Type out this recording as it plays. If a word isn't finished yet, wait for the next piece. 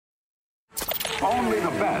Only the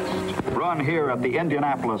best run here at the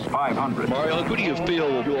Indianapolis 500. Mario, who do you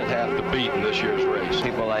feel you'll have to beat in this year's race?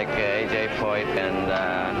 People like A.J. Foyt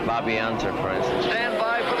and Bobby Unser, for instance. Stand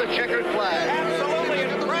by for the checkered flag. Absolutely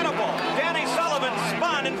incredible. Danny Sullivan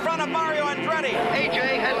spun in front of Mario Andretti.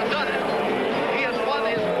 A.J. has done it. He has won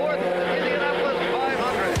his fourth Indianapolis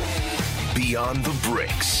 500. Beyond the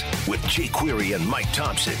Bricks with Jake Query and Mike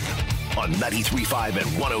Thompson on 93.5 and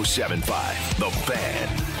 107.5. The Fan.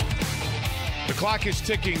 The clock is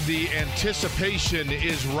ticking. The anticipation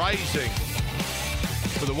is rising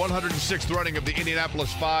for the 106th running of the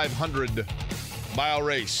Indianapolis 500-mile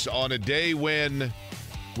race on a day when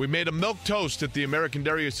we made a milquetoast at the American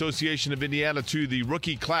Dairy Association of Indiana to the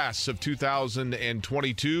rookie class of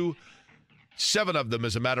 2022. 7 of them,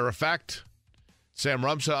 as a matter of fact. Sam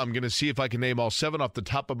Rumsa, I'm going to see if I can name all 7 off the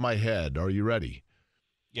top of my head. Are you ready?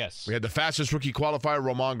 Yes. We had the fastest rookie qualifier,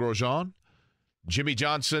 Romain Grosjean. Jimmy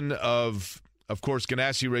Johnson of course,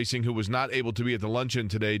 Ganassi Racing, who was not able to be at the luncheon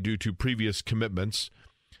today due to previous commitments.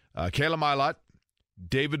 Kayla Milot,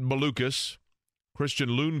 David Malukas, Christian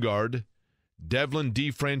Lundgaard, Devlin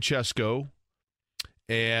DiFrancesco,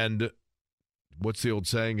 and what's the old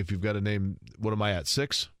saying? If you've got a name, what am I at,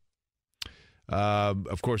 6?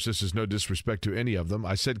 Of course, this is no disrespect to any of them.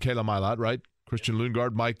 I said Kayla Milot, right? Christian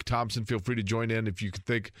Lundgaard, Mike Thompson, feel free to join in if you can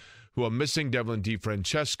think who I'm missing. Devlin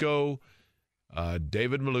DiFrancesco,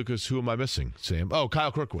 David Malukas. Who am I missing, Sam? Oh,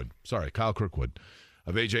 Kyle Kirkwood. Sorry, Kyle Kirkwood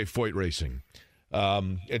of A.J. Foyt Racing.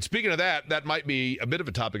 And speaking of that might be a bit of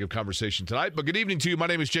a topic of conversation tonight. But good evening to you. My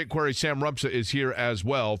name is Jake Query. Sam Rumsa is here as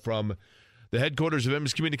well from the headquarters of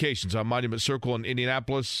MS Communications on Monument Circle in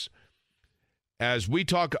Indianapolis, as we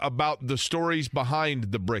talk about the stories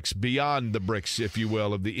behind the bricks, beyond the bricks, if you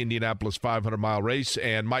will, of the Indianapolis 500-mile race.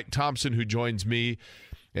 And Mike Thompson, who joins me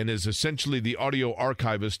and is essentially the audio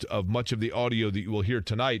archivist of much of the audio that you will hear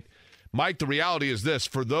tonight. Mike, the reality is this.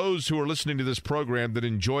 For those who are listening to this program that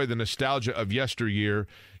enjoy the nostalgia of yesteryear,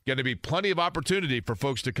 going to be plenty of opportunity for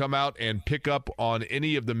folks to come out and pick up on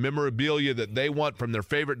any of the memorabilia that they want from their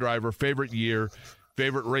favorite driver, favorite year,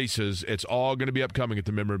 favorite races. It's all going to be upcoming at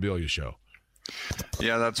the Memorabilia Show.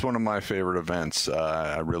 Yeah, that's one of my favorite events.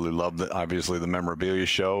 I really love, obviously, the Memorabilia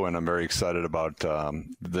Show, and I'm very excited about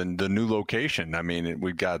the new location. I mean,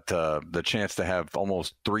 we've got the chance to have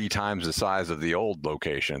almost 3 times the size of the old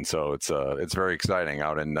location, so it's very exciting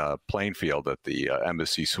out in Plainfield at the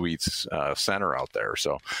Embassy Suites Center out there.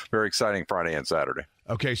 So very exciting Friday and Saturday.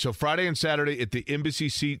 Okay, so Friday and Saturday at the Embassy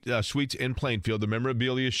Suites in Plainfield, the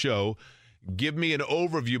Memorabilia Show. Give me an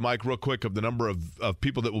overview, Mike, real quick, of the number of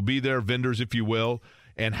people that will be there, vendors, if you will,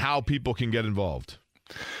 and how people can get involved.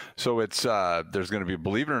 So it's there's going to be,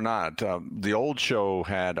 believe it or not, the old show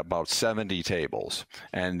had about 70 tables,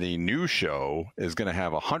 and the new show is going to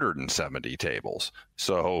have 170 tables.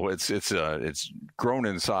 So it's grown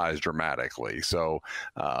in size dramatically. So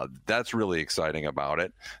that's really exciting about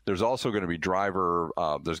it. There's also going to be driver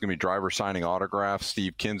signing autographs.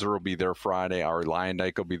 Steve Kinzer will be there Friday. Ari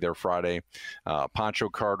Lyondike will be there Friday. Pancho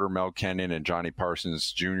Carter, Mel Kenyon, and Johnny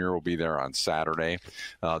Parsons Jr. will be there on Saturday.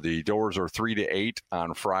 The doors are 3 to 8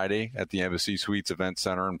 on Friday at the Embassy Suites Event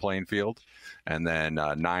Center in Plainfield, and then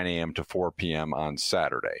 9 a.m. to 4 p.m. on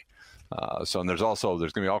Saturday. And there's going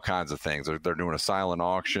to be all kinds of things. They're doing a silent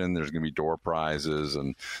auction. There's going to be door prizes,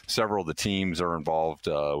 and several of the teams are involved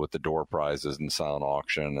with the door prizes and silent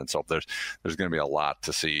auction. And so there's going to be a lot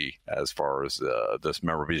to see as far as this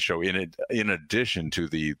memorabilia show. In addition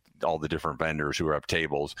to all the different vendors who have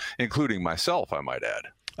tables, including myself, I might add.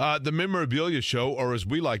 The Memorabilia Show, or as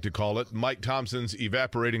we like to call it, Mike Thompson's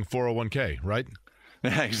evaporating 401k, right?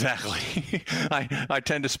 Yeah, exactly. I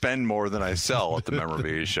tend to spend more than I sell at the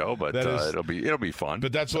Memorabilia Show, but it'll be fun.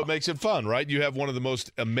 But that's what makes it fun, right? You have one of the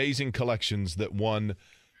most amazing collections that one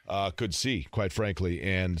could see, quite frankly,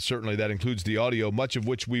 and certainly that includes the audio, much of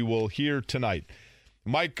which we will hear tonight.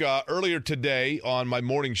 Mike, earlier today on my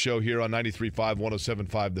morning show here on 93.5,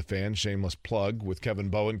 107.5 The Fan, shameless plug with Kevin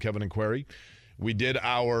Bowen, Kevin and Query, we did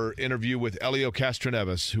our interview with Elio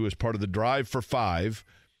Castroneves, who is part of the Drive for 5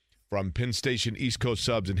 from Penn Station East Coast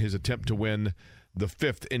Subs in his attempt to win the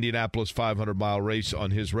 5th Indianapolis 500-mile race on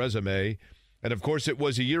his resume. And, of course, it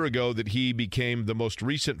was a year ago that he became the most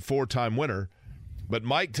recent 4-time winner. But,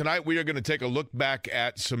 Mike, tonight we are going to take a look back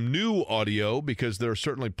at some new audio because there's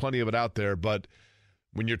certainly plenty of it out there. But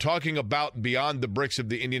when you're talking about beyond the bricks of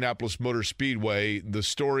the Indianapolis Motor Speedway, the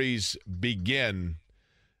stories begin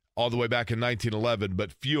all the way back in 1911,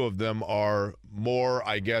 but few of them are more,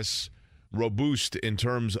 I guess, robust in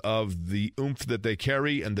terms of the oomph that they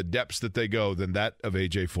carry and the depths that they go than that of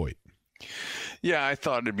A.J. Foyt. Yeah, I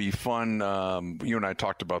thought it'd be fun. You and I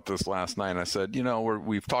talked about this last night. I said,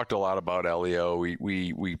 we've talked a lot about Elio.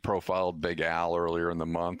 We profiled Big Al earlier in the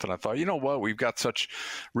month, and I thought, you know what, we've got such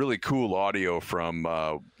really cool audio from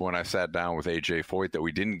when I sat down with AJ Foyt that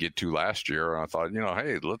we didn't get to last year. And I thought,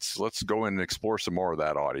 hey, let's go in and explore some more of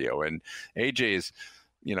that audio. And AJ's,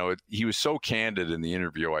 he was so candid in the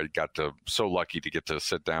interview. I got so lucky to get to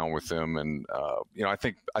sit down with him, and I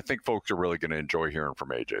think folks are really going to enjoy hearing from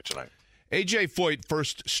AJ tonight. A.J. Foyt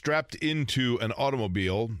first strapped into an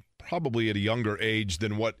automobile, probably at a younger age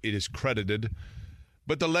than what it is credited.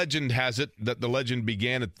 But the legend has it that the legend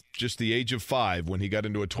began at just the age of 5 when he got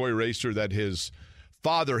into a toy racer that his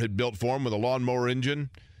father had built for him with a lawnmower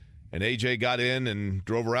engine. And A.J. got in and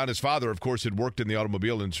drove around. His father, of course, had worked in the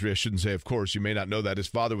automobile industry. I shouldn't say, of course. You may not know that. His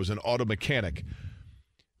father was an auto mechanic.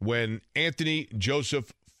 When Anthony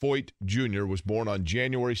Joseph Foyt Jr. was born on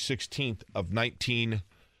January 16th of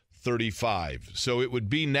 1935. So it would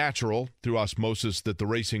be natural through osmosis that the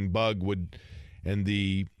racing bug would, and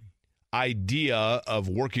the idea of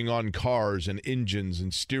working on cars and engines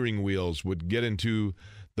and steering wheels would get into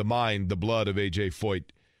the mind, the blood of A.J. Foyt.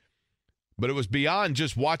 But it was beyond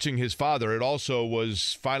just watching his father. It also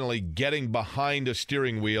was finally getting behind a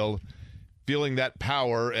steering wheel, feeling that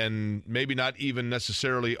power, and maybe not even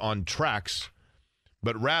necessarily on tracks,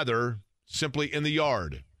 but rather simply in the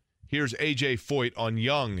yard. Here's A.J. Foyt on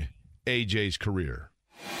young A.J.'s career.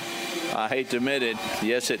 I hate to admit it.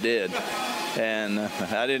 Yes, it did. And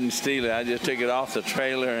I didn't steal it. I just took it off the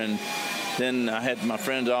trailer, and then I had my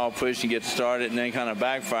friends all push and get started, and then kind of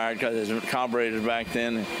backfired because it was carbureted back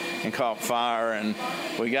then and caught fire, and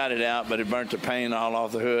we got it out, but it burnt the paint all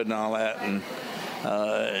off the hood and all that. And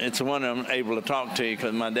it's the one I'm able to talk to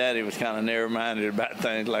because my daddy was kind of narrow-minded about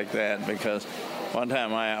things like that, because one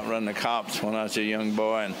time I outrun the cops when I was a young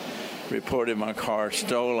boy and reported my car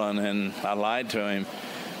stolen, and I lied to him.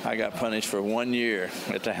 I got punished for 1 year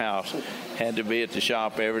at the house. Had to be at the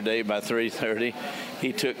shop every day by 3:30.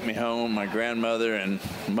 He took me home. My grandmother and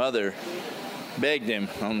mother begged him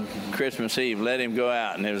on Christmas Eve, let him go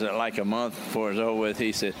out. And it was like a month before it was over with.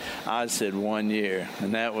 He said, I said 1 year,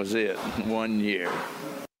 and that was it, 1 year.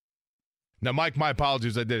 Now, Mike, my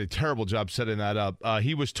apologies. I did a terrible job setting that up.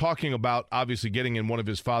 He was talking about obviously getting in one of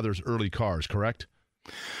his father's early cars, correct?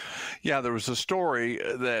 Yeah, there was a story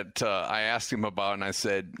that I asked him about, and I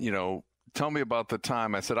said, tell me about the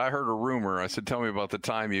time. I said, I heard a rumor. I said, tell me about the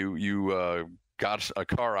time you got a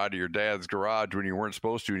car out of your dad's garage when you weren't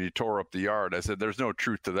supposed to, and you tore up the yard. I said, there's no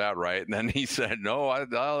truth to that, right? And then he said, no,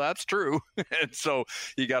 that's true. And so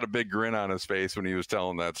he got a big grin on his face when he was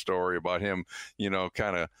telling that story about him,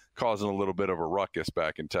 kind of causing a little bit of a ruckus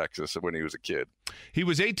back in Texas when he was a kid. He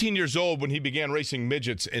was 18 years old when he began racing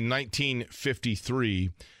midgets in 1953.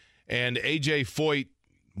 And A.J. Foyt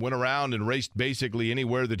went around and raced basically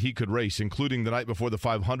anywhere that he could race, including the night before the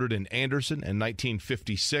 500 in Anderson in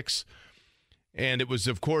 1956. And it was,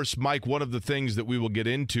 of course, Mike, one of the things that we will get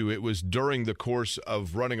into. It was during the course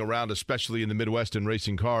of running around, especially in the Midwest and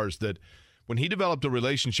racing cars, that when he developed a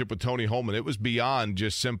relationship with Tony Holman, it was beyond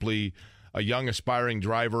just simply a young aspiring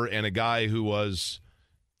driver and a guy who was,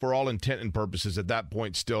 for all intent and purposes, at that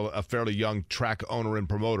point still a fairly young track owner and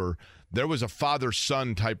promoter. There was a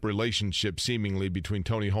father-son type relationship seemingly between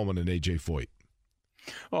Tony Holman and A.J. Foyt.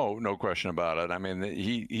 Oh, no question about it. I mean,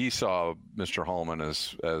 he saw Mr. Holman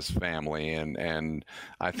as family, and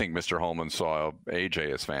I think Mr. Holman saw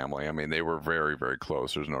A.J. as family. I mean, they were very, very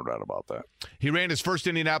close. There's no doubt about that. He ran his first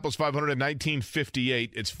Indianapolis 500 in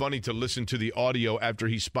 1958. It's funny to listen to the audio after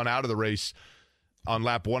he spun out of the race on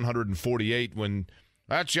lap 148 when...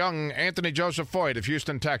 That's young Anthony Joseph Foyt of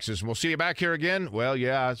Houston, Texas. We'll see you back here again. Well,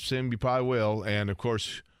 yeah, I assume you probably will. And, of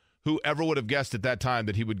course, whoever would have guessed at that time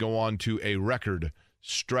that he would go on to a record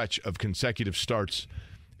stretch of consecutive starts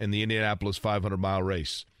in the Indianapolis 500-mile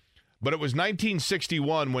race. But it was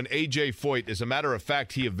 1961 when A.J. Foyt, as a matter of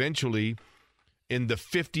fact, he eventually, in the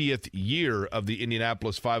 50th year of the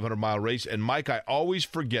Indianapolis 500-mile race, and, Mike, I always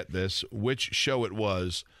forget this, which show it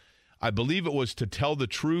was. I believe it was To Tell the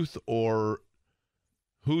Truth or...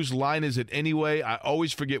 Whose Line Is It Anyway? I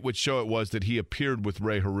always forget which show it was that he appeared with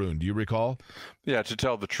Ray Haroon. Do you recall? Yeah, To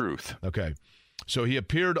Tell the Truth. Okay. So he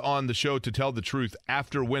appeared on the show To Tell the Truth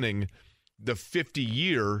after winning the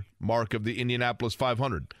 50-year mark of the Indianapolis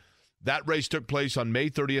 500. That race took place on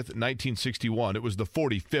May 30th, 1961. It was the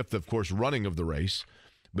 45th, of course, running of the race,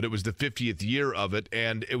 but it was the 50th year of it,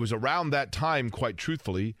 and it was around that time, quite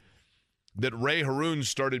truthfully, that Ray Haroon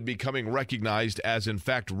started becoming recognized as, in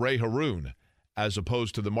fact, Ray Haroon, as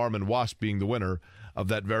opposed to the Marmon Wasp being the winner of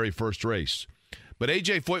that very first race. But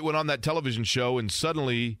A.J. Foyt went on that television show, and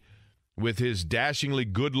suddenly with his dashingly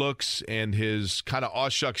good looks and his kind of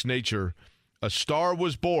aw-shucks nature, a star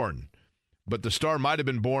was born. But the star might have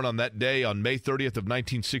been born on that day on May 30th of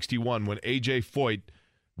 1961 when A.J. Foyt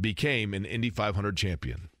became an Indy 500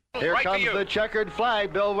 champion. Here comes the checkered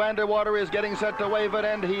flag. Bill Vanderwater is getting set to wave it,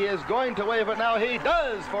 and he is going to wave it now. He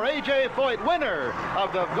does for A.J. Foyt, winner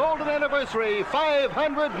of the Golden Anniversary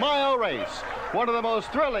 500-mile race. One of the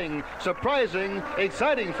most thrilling, surprising,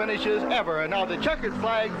 exciting finishes ever. And now the checkered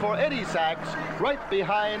flag for Eddie Sachs right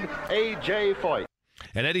behind A.J. Foyt.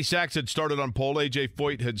 And Eddie Sachs had started on pole. A.J.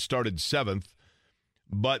 Foyt had started 7th.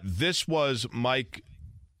 But this was, Mike,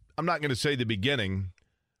 I'm not going to say the beginning,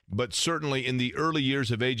 but certainly in the early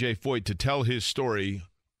years of A.J. Foyt, to tell his story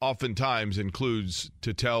oftentimes includes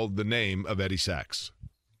to tell the name of Eddie Sachs.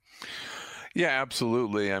 Yeah,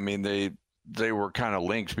 absolutely. I mean, they were kind of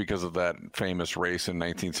linked because of that famous race in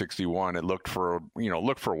 1961. It looked for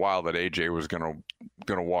a while that AJ was going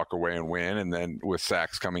to walk away and win, and then with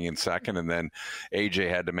Sachs coming in second, and then AJ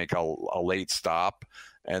had to make a late stop,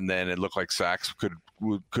 and then it looked like Sachs could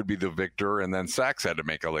be the victor, and then Sachs had to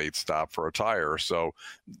make a late stop for a tire. So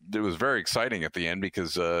it was very exciting at the end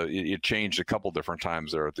because it changed a couple different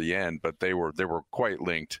times there at the end, but they were quite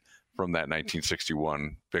linked from that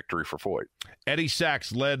 1961 victory for Foyt. Eddie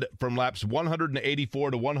Sachs led from laps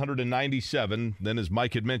 184 to 197. Then, as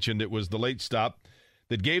Mike had mentioned, it was the late stop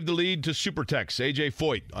that gave the lead to Supertex, A.J.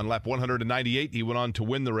 Foyt. On lap 198, he went on to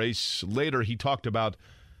win the race. Later, he talked about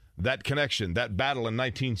that connection, that battle in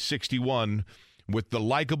 1961 with the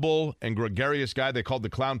likable and gregarious guy they called the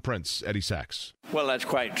Clown Prince, Eddie Sachs. Well, that's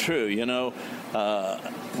quite true. You know,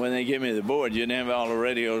 when they give me the board, you didn't have all the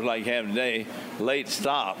radios like you have today, late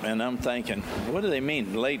stop. And I'm thinking, what do they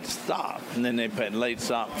mean, late stop? And then they put late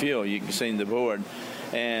stop fuel. You can see the board.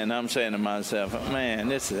 And I'm saying to myself, man,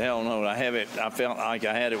 this is hell no. I felt like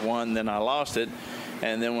I had it won, then I lost it.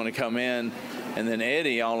 And then when I come in, and then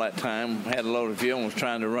Eddie all that time had a load of fuel and was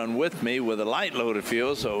trying to run with me with a light load of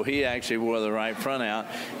fuel, so he actually wore the right front out.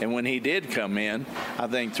 And when he did come in, I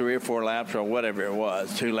think 3 or 4 laps or whatever it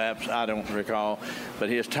was, 2 laps, I don't recall, but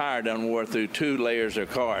his tire done wore through 2 layers of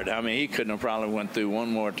card. I mean, he couldn't have probably went through one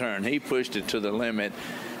more turn. He pushed it to the limit.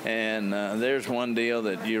 And there's one deal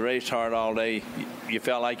that you raced hard all day. You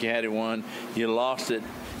felt like you had it won. You lost it,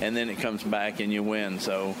 and then it comes back and you win.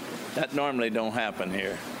 So that normally don't happen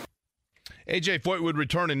here. A.J. Foyt would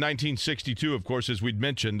return in 1962, of course, as we'd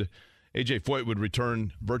mentioned. A.J. Foyt would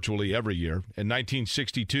return virtually every year. In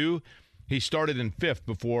 1962, he started in 5th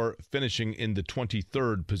before finishing in the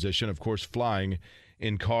 23rd position, of course, flying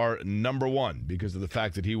in car number 1 because of the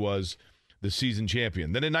fact that he was the season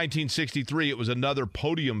champion. Then in 1963, it was another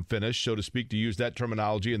podium finish, so to speak, to use that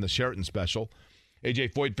terminology in the Sheraton Special. A.J.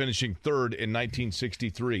 Foyt finishing 3rd in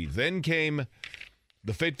 1963. Then came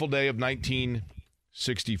the fateful day of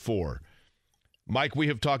 1964. Mike, we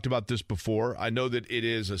have talked about this before. I know that it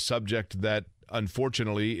is a subject that,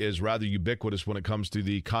 unfortunately, is rather ubiquitous when it comes to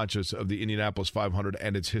the conscience of the Indianapolis 500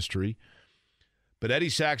 and its history. But Eddie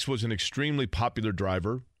Sachs was an extremely popular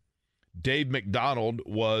driver. Dave McDonald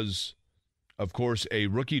was, of course, a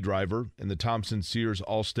rookie driver in the Thompson-Sears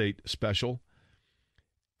All-State Special.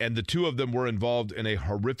 And the two of them were involved in a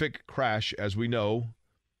horrific crash, as we know,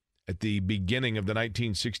 at the beginning of the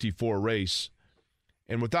 1964 race.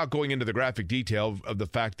 And without going into the graphic detail of the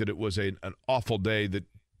fact that it was an awful day that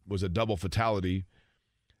was a double fatality,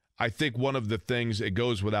 I think one of the things, it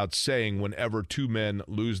goes without saying, whenever 2 men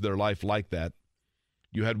lose their life like that,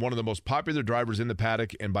 you had one of the most popular drivers in the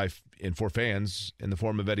paddock and for fans in the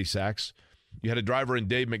form of Eddie Sachs. You had a driver in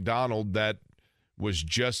Dave McDonald that was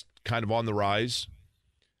just kind of on the rise.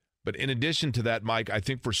 But in addition to that, Mike, I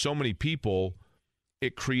think for so many people,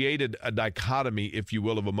 it created a dichotomy, if you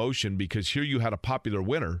will, of emotion, because here you had a popular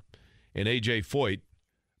winner in A.J. Foyt,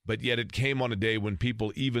 but yet it came on a day when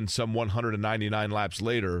people, even some 199 laps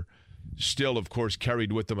later, still, of course,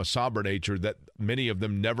 carried with them a somber nature that many of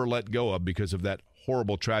them never let go of because of that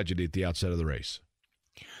horrible tragedy at the outset of the race.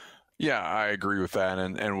 Yeah, I agree with that.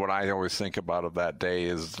 And what I always think about of that day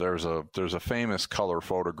is there's a famous color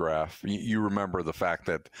photograph. You remember the fact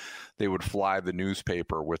that they would fly the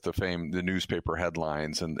newspaper with the newspaper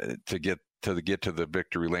headlines and to get to the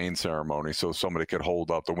victory lane ceremony, so somebody could hold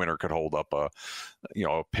up, the winner could hold up a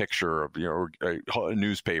picture of a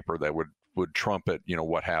newspaper that would trumpet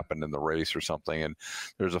what happened in the race or something. And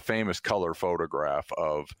there's a famous color photograph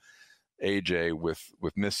of AJ with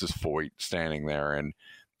Mrs. Foyt standing there, and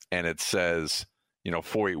it says,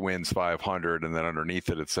 Foyt wins 500, and then underneath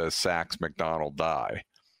it says Sachs, McDonald, die.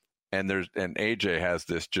 And AJ has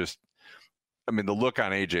this the look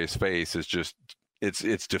on AJ's face is just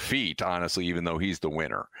it's defeat, honestly, even though he's the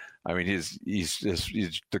winner. I mean, he's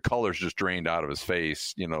the color's just drained out of his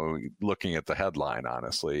face, looking at the headline,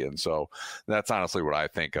 honestly. And so that's honestly what I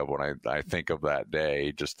think of when I think of that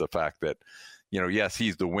day, just the fact that, yes,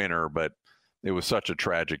 he's the winner, but it was such a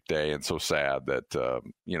tragic day and so sad that,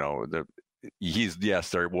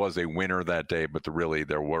 there was a winner that day, but there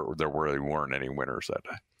really weren't any winners that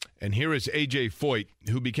day. And here is A.J. Foyt,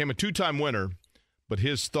 who became a two-time winner, but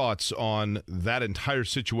his thoughts on that entire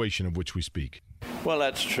situation of which we speak. Well,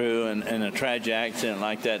 that's true, and a tragic accident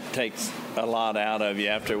like that takes a lot out of you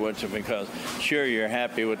afterwards, because sure, you're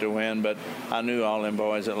happy with the win, but I knew all them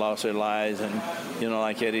boys that lost their lives, and,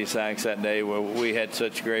 like Eddie Sachs that day where we had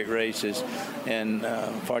such great races, and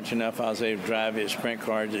fortunate enough, I was able to drive his sprint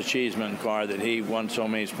car, the Cheeseman car that he won so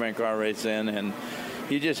many sprint car races in, and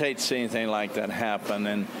you just hate to see anything like that happen,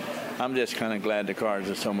 and I'm just kind of glad the cars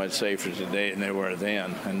are so much safer today than they were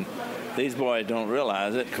then. And these boys don't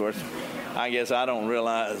realize it. Of course, I guess I don't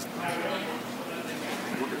realize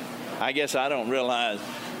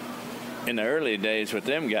in the early days with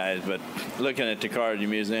them guys, but looking at the cars in the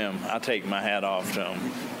museum, I take my hat off to them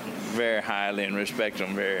very highly and respect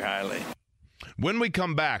them very highly. When we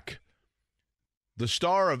come back, the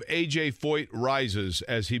star of A.J. Foyt rises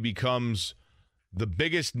as he becomes the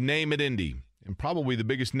biggest name at Indy, and probably the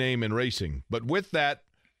biggest name in racing. But with that,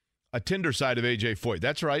 a tender side of A.J. Foyt.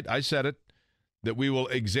 That's right, I said it, that we will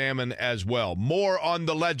examine as well. More on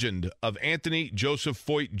the legend of Anthony Joseph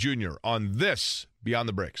Foyt Jr. on this Beyond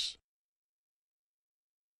the Bricks.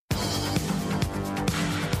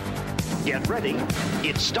 Get ready.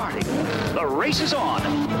 It's starting. The race is on.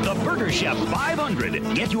 The Burger Chef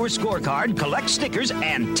 500. Get your scorecard, collect stickers,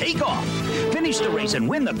 and take off. Finish the race and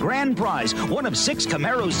win the grand prize, one of 6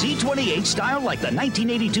 Camaro Z28 style like the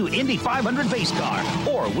 1982 Indy 500 base car.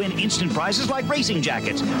 Or win instant prizes like racing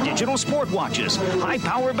jackets, digital sport watches,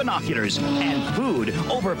 high-power binoculars, and food.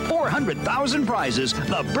 Over 400,000 prizes.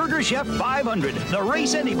 The Burger Chef 500. The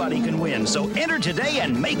race anybody can win. So enter today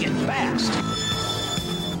and make it fast.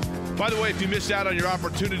 By the way, if you missed out on your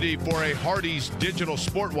opportunity for a Hardee's digital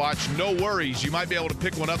sport watch, no worries. You might be able to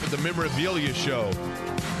pick one up at the Memorabilia Show.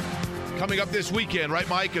 Coming up this weekend, right,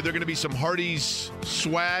 Mike? Are there going to be some Hardee's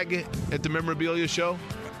swag at the Memorabilia Show?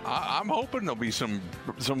 I'm hoping there'll be some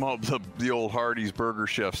of the old Hardee's Burger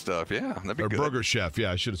Chef stuff. Yeah, that'd be good. Burger Chef.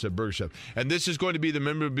 Yeah, I should have said Burger Chef. And this is going to be the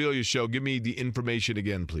Memorabilia Show. Give me the information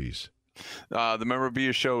again, please. The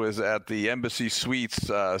Memorabilia Show is at the Embassy Suites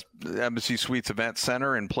Event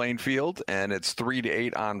Center in Plainfield, and it's 3 to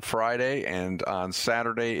 8 on Friday, and on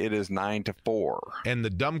Saturday it is 9 to 4. And the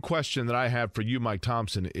dumb question that I have for you, Mike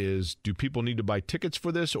Thompson, is: do people need to buy tickets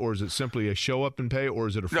for this, or is it simply a show up and pay, or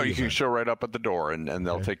is it a free No, you event? can show right up at the door, and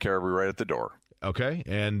they'll take care of you right at the door. Okay,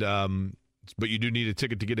 and but you do need a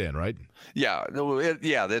ticket to get in, right? Yeah,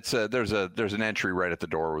 there's an entry right at the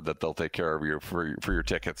door that they'll take care of you for your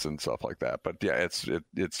tickets and stuff like that. But yeah,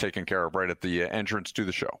 it's taken care of right at the entrance to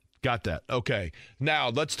the show. Got that. Okay. Now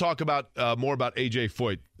let's talk about more about A.J.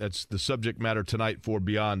 Foyt. That's the subject matter tonight for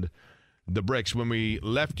Beyond the Bricks. When we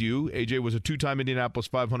left you, A.J. was a 2-time Indianapolis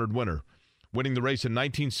 500 winner, winning the race in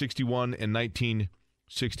 1961 and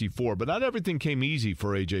 1964. But not everything came easy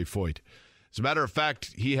for A.J. Foyt. As a matter of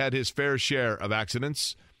fact, he had his fair share of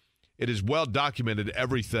accidents. It is well documented,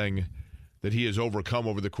 everything that he has overcome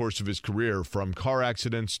over the course of his career, from car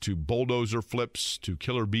accidents to bulldozer flips to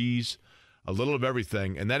killer bees, a little of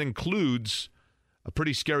everything. And that includes a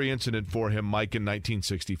pretty scary incident for him, Mike, in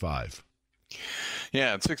 1965.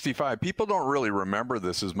 Yeah, in 65, people don't really remember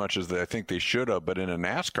this as much as I think they should have, but in a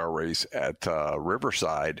NASCAR race at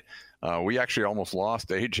Riverside, we actually almost lost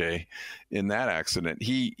AJ in that accident.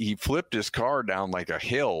 He flipped his car down like a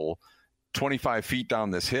hill, 25 feet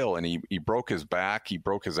down this hill, and he broke his back, he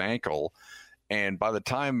broke his ankle, and by the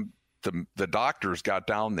time the doctors got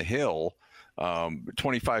down the hill,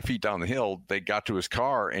 25 feet down the hill, they got to his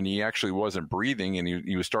car, and he actually wasn't breathing, and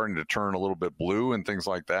he was starting to turn a little bit blue and things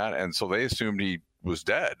like that, and so they assumed he was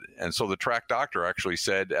dead. And so the track doctor actually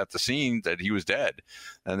said at the scene that he was dead,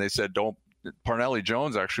 and they said, Parnelli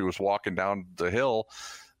Jones actually was walking down the hill,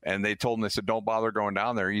 and they told him, they said, don't bother going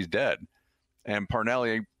down there, he's dead. And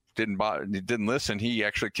Parnelli didn't listen. He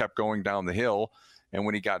actually kept going down the hill, and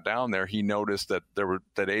when he got down there, he noticed that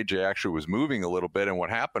that AJ actually was moving a little bit, and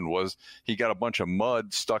what happened was he got a bunch of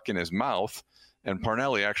mud stuck in his mouth, and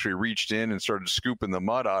Parnelli actually reached in and started scooping the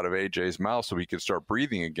mud out of AJ's mouth so he could start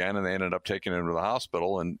breathing again, and they ended up taking him to the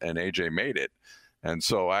hospital, and AJ made it. And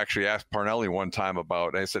so I actually asked Parnelli one time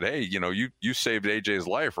about, I said, hey, you saved AJ's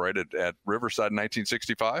life, right, at Riverside in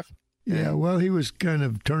 1965? Yeah, well, he was kind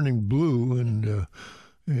of turning blue, and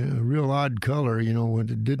a real odd color, when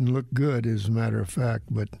it didn't look good, as a matter of fact.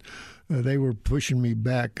 But they were pushing me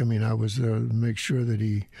back. I mean, I was there to make sure that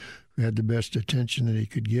he had the best attention that he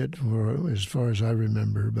could get, as far as I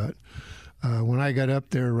remember. But when I got up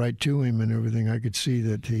there right to him and everything, I could see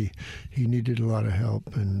that he needed a lot of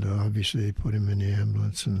help. And obviously they put him in the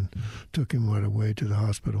ambulance and took him right away to the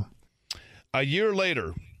hospital. A year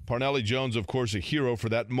later, Parnelli Jones, of course, a hero for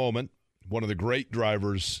that moment, one of the great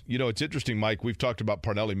drivers. It's interesting, Mike, we've talked about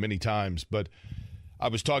Parnelli many times, but I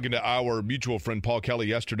was talking to our mutual friend Paul Kelly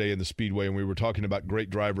yesterday in the Speedway, and we were talking about great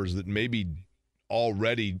drivers that maybe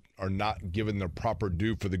already are not given their proper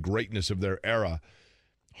due for the greatness of their era.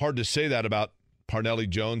 Hard to say that about Parnelli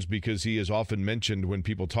Jones because he is often mentioned when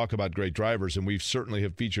people talk about great drivers, and we certainly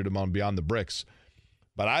have featured him on Beyond the Bricks.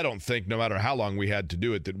 But I don't think, no matter how long we had to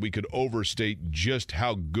do it, that we could overstate just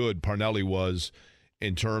how good Parnelli was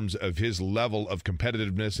in terms of his level of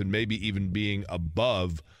competitiveness and maybe even being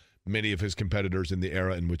above many of his competitors in the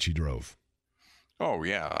era in which he drove. Oh,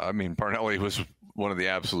 yeah. I mean, Parnelli was one of the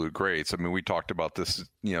absolute greats. I mean, we talked about this,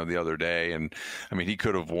 the other day, and I mean, he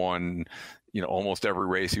could have won, almost every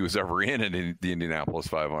race he was ever in the Indianapolis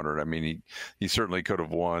 500. I mean, he certainly could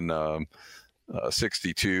have won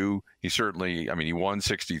 62. He certainly, he won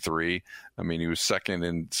 63. I mean, he was second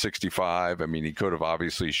in 65. I mean, he could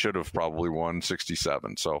have should have probably won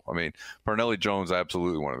 67. So, I mean, Parnelli Jones,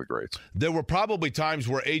 absolutely one of the greats. There were probably times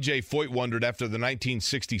where A.J. Foyt wondered after the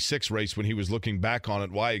 1966 race when he was looking back on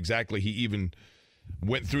it, why exactly he even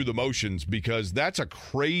went through the motions, because that's a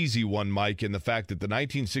crazy one, Mike, in the fact that the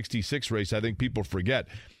 1966 race, I think people forget.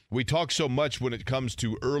 We talk so much when it comes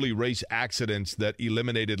to early race accidents that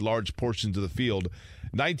eliminated large portions of the field.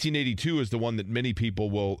 1982 is the one that many people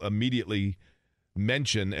will immediately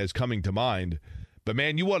mention as coming to mind. But,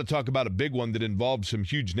 man, you want to talk about a big one that involved some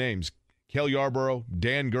huge names. Cale Yarborough,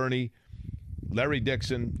 Dan Gurney, Larry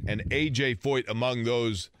Dixon, and A.J. Foyt among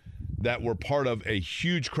those that were part of a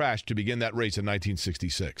huge crash to begin that race in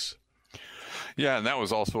 1966. Yeah, and that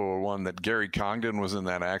was also one that Gary Congdon was in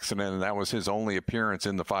that accident, and that was his only appearance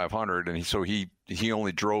in the 500, and he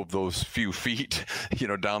only drove those few feet,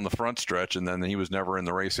 down the front stretch, and then he was never in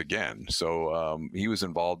the race again. So he was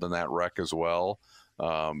involved in that wreck as well.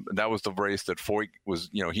 That was the race that Foyt was,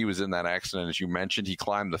 he was in that accident, as you mentioned. He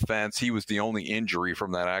climbed the fence. He was the only injury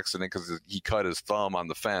from that accident because he cut his thumb on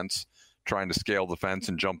the fence trying to scale the fence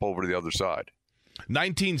and jump over to the other side.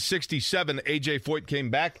 1967, A.J. Foyt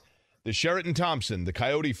came back. The Sheraton Thompson, the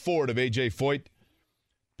Coyote Ford of A.J. Foyt,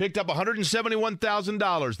 picked up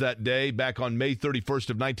 $171,000 that day. Back on May 31st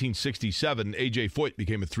of 1967, A.J. Foyt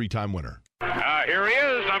became a three-time winner. Here he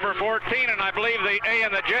is, number 14, and I believe the A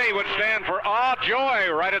and the J would stand for awe,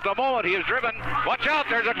 joy. Right at the moment, he is driven. Watch out,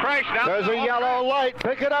 there's a crash down. There's a yellow light.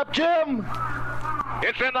 Pick it up, Jim.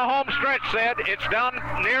 It's in the home stretch, Sid. It's down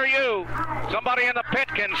near you. Somebody in the pit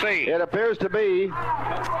can see. It appears to be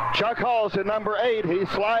Chuck Halston, number 8. He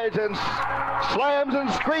slides and slams and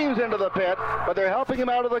screams into the pit, but they're helping him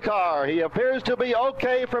out of the car. He appears to be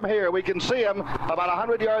okay from here. We can see him about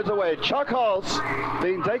 100 yards away. Chuck Haltz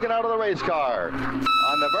being taken out of the race car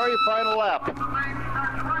on the very final lap.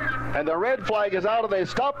 And the red flag is out, and they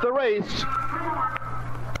stop the race.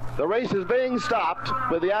 The race is being stopped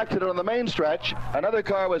with the accident on the main stretch. Another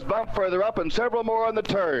car was bumped further up and several more on the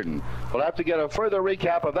turn. We'll have to get a further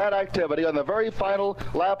recap of that activity on the very final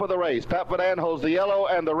lap of the race. Pat Van holds the yellow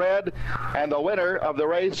and the red, and the winner of the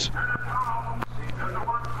race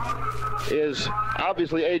is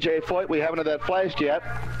obviously A.J. Foyt. We haven't had that flashed yet.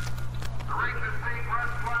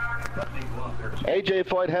 A.J.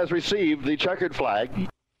 Foyt has received the checkered flag.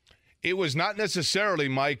 It was not necessarily,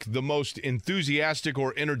 Mike, the most enthusiastic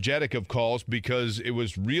or energetic of calls because it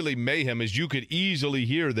was really mayhem, as you could easily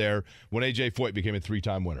hear there when A.J. Foyt became a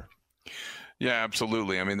three-time winner. Yeah,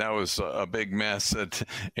 absolutely. I mean, that was a big mess. That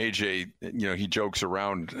A.J., he jokes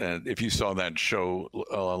around. If you saw that show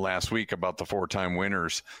last week about the four-time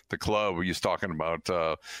winners, the club, he was talking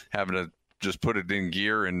about having to just put it in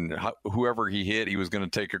gear, and whoever he hit, he was going to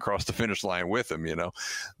take across the finish line with him,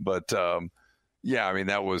 But yeah, I mean,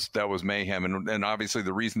 that was mayhem. And obviously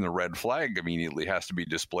the reason the red flag immediately has to be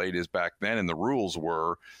displayed is back then, and the rules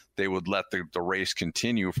were they would let the race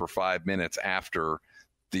continue for 5 minutes after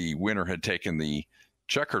the winner had taken the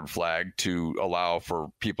checkered flag to allow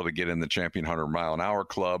for people to get in the champion 100-mile-an-hour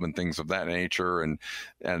club and things of that nature. And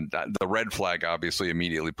the red flag obviously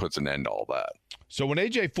immediately puts an end to all that. So when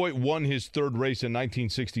A.J. Foyt won his third race in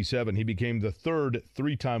 1967, he became the the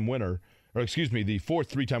fourth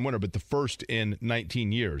three-time winner, but the first in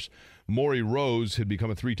 19 years. Maury Rose had become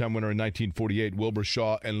a three-time winner in 1948, Wilbur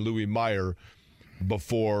Shaw and Louis Meyer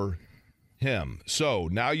before him. So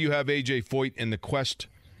now you have A.J. Foyt in the quest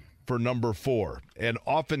for number 4. And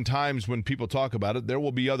oftentimes when people talk about it, there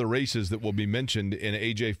will be other races that will be mentioned in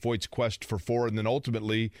A.J. Foyt's quest for 4. And then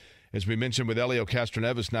ultimately, as we mentioned with Helio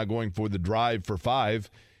Castroneves now going for the drive for 5,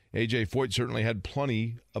 A.J. Foyt certainly had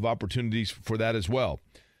plenty of opportunities for that as well.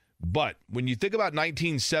 But when you think about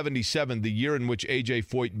 1977, the year in which A.J.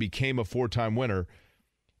 Foyt became a 4-time winner,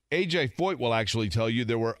 A.J. Foyt will actually tell you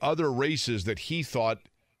there were other races that he thought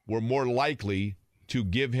were more likely to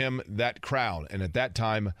give him that crown, and at that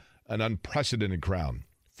time, an unprecedented crown.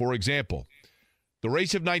 For example, the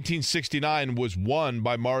race of 1969 was won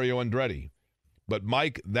by Mario Andretti. But,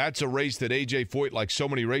 Mike, that's a race that A.J. Foyt, like so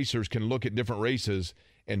many racers, can look at different races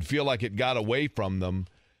and feel like it got away from them.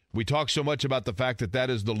 We talk so much about the fact that that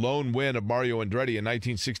is the lone win of Mario Andretti in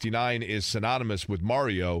 1969 is synonymous with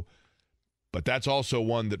Mario, but that's also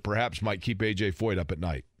one that perhaps might keep A.J. Foyt up at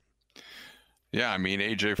night. Yeah, I mean,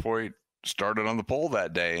 A.J. Foyt started on the pole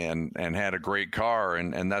that day and had a great car,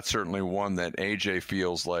 and that's certainly one that A.J.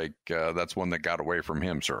 feels like that's one that got away from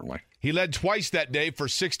him, certainly. He led twice that day for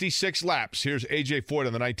 66 laps. Here's A.J. Foyt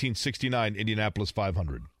on the 1969 Indianapolis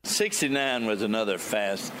 500. 69 was another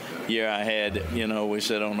fast year I had. You know, we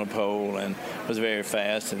sat on the pole and was very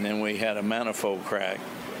fast, and then we had a manifold crack.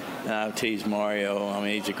 And I've teased Mario. I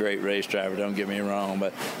mean, he's a great race driver, don't get me wrong.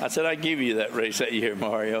 But I said, I'd give you that race that year,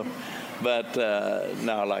 Mario. But,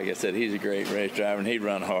 no, like I said, he's a great race driver, and he'd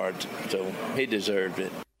run hard, so he deserved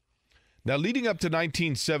it. Now, leading up to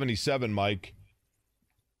 1977, Mike,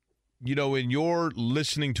 you know, in your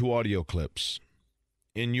listening to audio clips,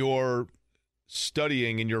 in your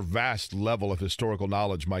studying, in your vast level of historical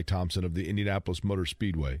knowledge, Mike Thompson, of the Indianapolis Motor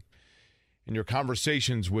Speedway, in your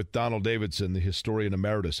conversations with Donald Davidson, the historian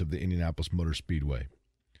emeritus of the Indianapolis Motor Speedway,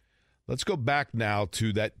 let's go back now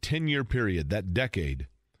to that 10-year period, that decade,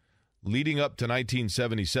 leading up to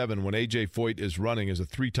 1977 when A.J. Foyt is running as a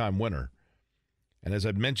 3-time winner. And as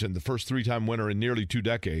I've mentioned, the first 3-time winner in nearly 2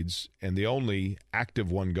 decades and the only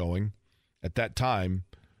active one going at that time,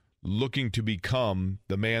 looking to become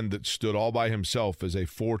the man that stood all by himself as a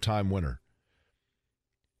 4-time winner.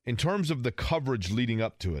 In terms of the coverage leading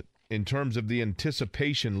up to it, in terms of the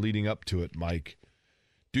anticipation leading up to it, Mike,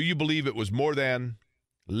 do you believe it was more than,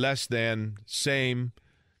 less than, same,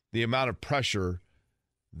 the amount of pressure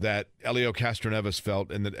that Helio Castroneves felt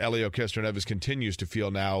and that Helio Castroneves continues to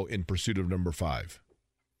feel now in pursuit of number 5?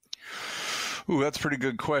 Ooh, that's a pretty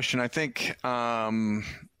good question. I think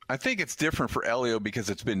it's different for Helio because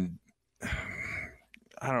it's been,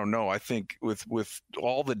 I don't know. I think with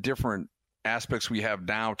all the different aspects we have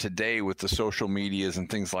now today with the social medias and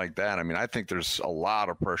things like that, I mean, I think there's a lot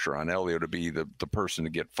of pressure on Helio to be the person to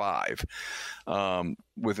get 5.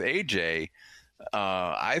 With AJ,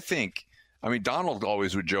 I mean, Donald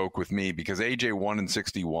always would joke with me because AJ won in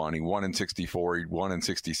 61, he won in 64, he won in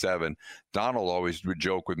 67. Donald always would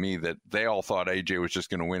joke with me that they all thought AJ was just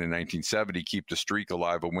going to win in 1970, keep the streak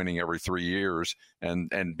alive of winning every 3 years and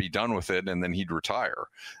be done with it, and then he'd retire.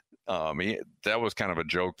 That was kind of a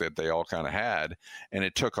joke that they all kind of had, and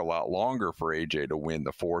it took a lot longer for AJ to win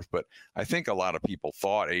the 4th. But I think a lot of people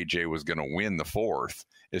thought AJ was going to win the 4th.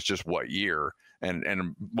 It's just what year.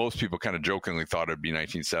 And most people kind of jokingly thought it'd be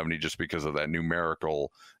 1970 just because of that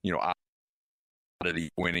numerical, oddity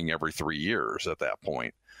winning every 3 years at that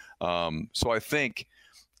point. So I think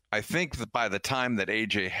that by the time that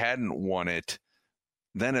AJ hadn't won it,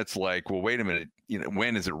 then it's like, well, wait a minute,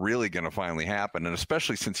 when is it really going to finally happen? And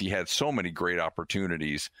especially since he had so many great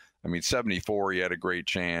opportunities. I mean, 74, he had a great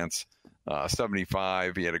chance.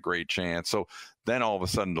 75, he had a great chance. So then all of a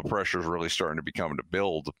sudden the pressure is really starting to become to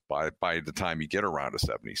build by the time you get around to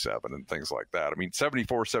 77 and things like that. I mean,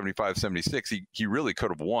 74, 75, 76, he really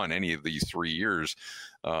could have won any of these 3 years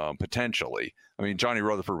potentially. I mean, Johnny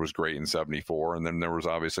Rutherford was great in 74, and then there was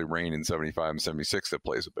obviously rain in 75 and 76 that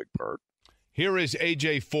plays a big part. Here is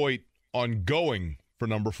A.J. Foyt on going for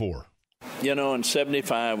number 4. In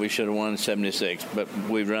 75, we should have won 76, but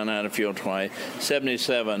we run out of fuel twice.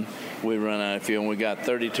 77, we run out of fuel, and we got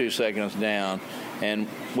 32 seconds down, and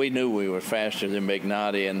we knew we were faster than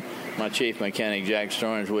Bignotti. And my chief mechanic, Jack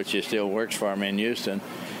Storms, which still works for me in Houston,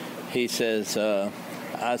 he says,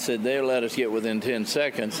 I said, they'll let us get within 10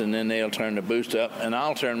 seconds, and then they'll turn the boost up, and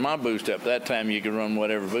I'll turn my boost up. That time you can run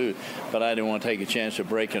whatever boost, but I didn't want to take a chance of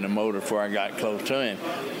breaking the motor before I got close to him.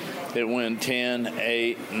 It went 10,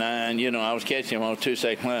 8, 9. I was catching him on 2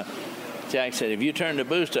 seconds left. Jack said, have you turned the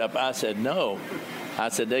boost up? I said, no. I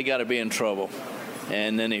said, they got to be in trouble.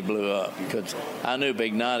 And then he blew up because I knew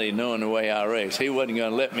Bignotti, knowing the way I raced, he wasn't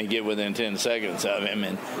going to let me get within 10 seconds of him.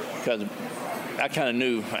 And because I kind of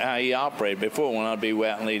knew how he operated before when I'd be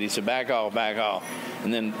out and lead. He said, back off.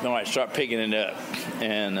 And then, all right, start picking it up.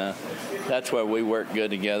 And that's where we work good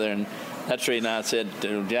together. And that's the reason I said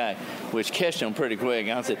to Jack, we catched him pretty quick.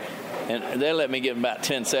 I said, and they let me give him about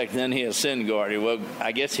 10 seconds. Then he was sin guarded. Well,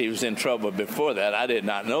 I guess he was in trouble before that. I did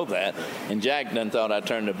not know that. And Jack done thought I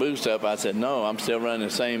turned the boost up. I said, no, I'm still running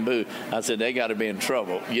the same boot. I said, they got to be in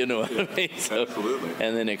trouble. You know what I mean? So, absolutely.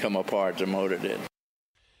 And then it come apart. The motor did.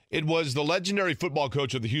 It was the legendary football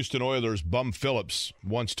coach of the Houston Oilers, Bum Phillips,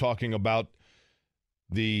 once talking about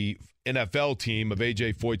the NFL team of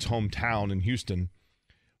A.J. Foyt's hometown in Houston,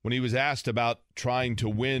 when he was asked about trying to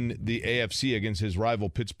win the AFC against his rival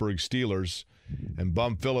Pittsburgh Steelers. And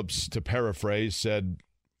Bum Phillips, to paraphrase, said,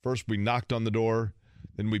 first we knocked on the door,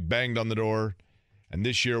 then we banged on the door, and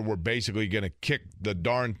this year we're basically going to kick the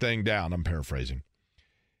darn thing down. I'm paraphrasing.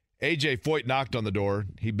 A.J. Foyt knocked on the door.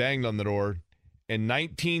 He banged on the door. In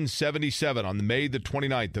 1977, on May the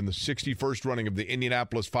 29th, in the 61st running of the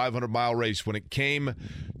Indianapolis 500-mile race, when it came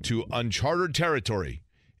to uncharted territory,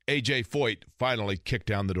 A.J. Foyt finally kicked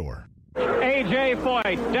down the door. A.J.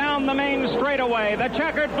 Foyt down the main straightaway. The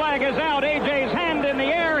checkered flag is out. A.J.'s hand in the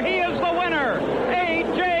air. He is the winner.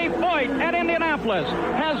 A.J. Foyt at Indianapolis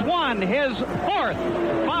has won his fourth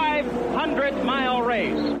 500-mile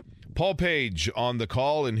race. Paul Page on the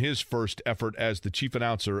call in his first effort as the chief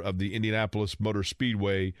announcer of the Indianapolis Motor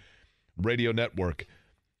Speedway radio network.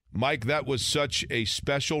 Mike, that was such a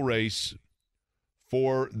special race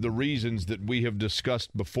for the reasons that we have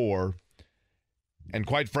discussed before. And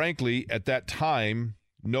quite frankly, at that time,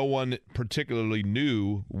 no one particularly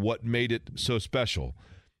knew what made it so special.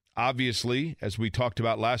 Obviously, as we talked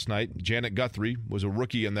about last night, Janet Guthrie was a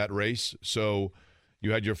rookie in that race, so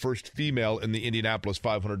you had your first female in the Indianapolis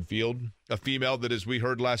 500 field, a female that, as we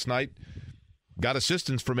heard last night, got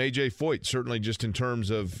assistance from A.J. Foyt, certainly just in terms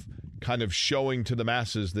of kind of showing to the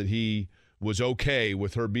masses that he was okay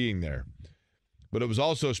with her being there. But it was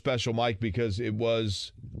also special, Mike, because it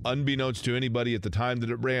was, unbeknownst to anybody at the time that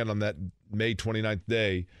it ran on that May 29th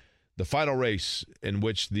day, the final race in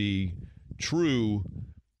which the true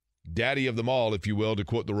daddy of them all, if you will, to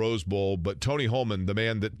quote the Rose Bowl, but Tony Holman, the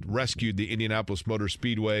man that rescued the Indianapolis Motor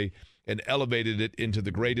Speedway and elevated it into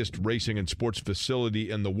the greatest racing and sports facility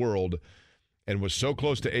in the world, and was so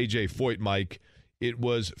close to A.J. Foyt, Mike, it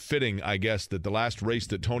was fitting, I guess, that the last race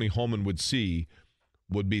that Tony Holman would see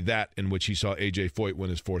would be that in which he saw A.J. Foyt win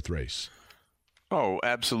his fourth race. Oh,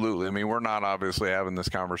 absolutely. I mean, we're not obviously having this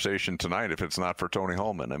conversation tonight if it's not for Tony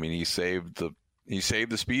Holman. I mean, he saved the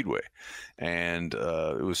Speedway, and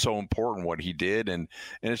it was so important what he did, and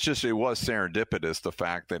it was serendipitous, the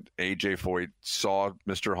fact that A.J. Foyt saw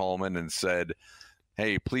Mr. Holman and said,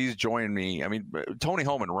 hey, please join me. I mean, Tony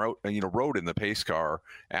Holman rode in the pace car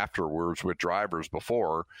afterwards with drivers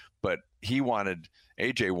before, but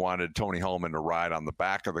A.J. wanted Tony Holman to ride on the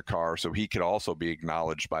back of the car so he could also be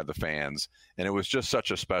acknowledged by the fans, and it was just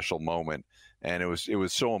such a special moment. And it was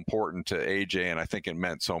so important to A.J., and I think it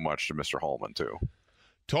meant so much to Mr. Holman, too.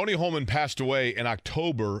 Tony Holman passed away in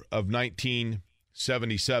October of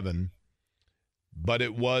 1977, but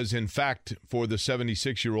it was, in fact, for the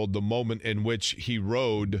 76-year-old, the moment in which he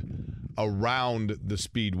rode around the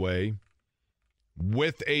Speedway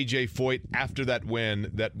with A.J. Foyt after that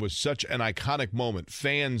win. That was such an iconic moment.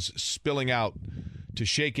 Fans spilling out to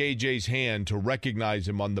shake A.J.'s hand, to recognize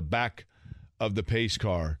him on the back of the pace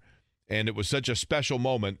car. And it was such a special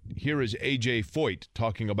moment. Here is A.J. Foyt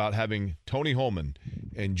talking about having Tony Holman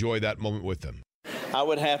enjoy that moment with him. I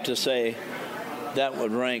would have to say that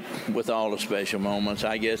would rank with all the special moments.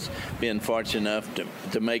 I guess being fortunate enough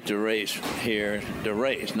to make the race here, the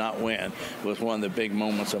race, not win, was one of the big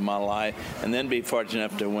moments of my life. And then be fortunate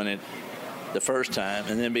enough to win it the first time,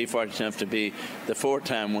 and then be fortunate enough to be the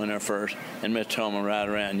four-time winner first, and Mr. Holman right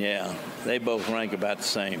around. Yeah, they both rank about the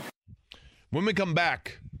same. When we come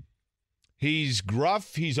back, he's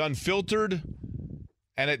gruff, he's unfiltered,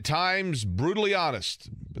 and at times brutally honest.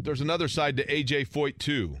 But there's another side to A.J. Foyt,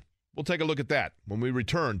 too. We'll take a look at that when we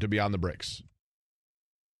return to Beyond the Bricks.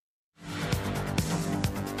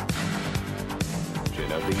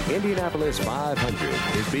 Of the Indianapolis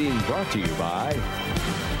 500 is being brought to you by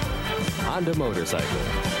Honda Motorcycle.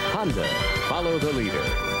 Honda, follow the leader.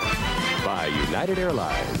 By United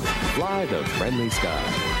Airlines, fly the friendly sky.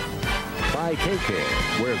 By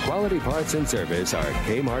K-Care, where quality parts and service are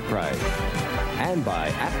Kmart price. And by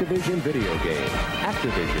Activision Video Game.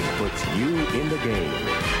 Activision puts you in the game.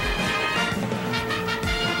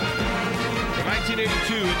 The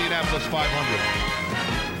 1982 Indianapolis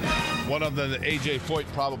 500. One of them that A.J. Foyt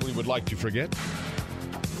probably would like to forget.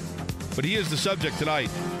 But he is the subject tonight.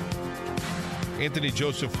 Anthony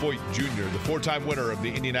Joseph Foyt Jr., the four-time winner of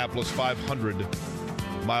the Indianapolis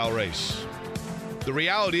 500-mile race. The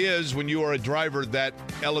reality is, when you are a driver that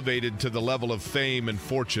elevated to the level of fame and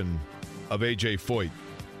fortune of A.J. Foyt,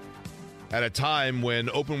 at a time when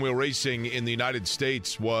open-wheel racing in the United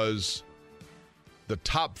States was the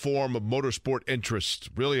top form of motorsport interest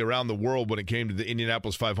really around the world when it came to the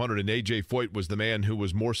Indianapolis 500, and A.J. Foyt was the man who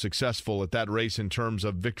was more successful at that race in terms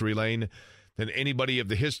of victory lane than anybody in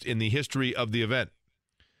the history of the event,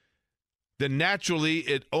 then naturally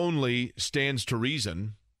it only stands to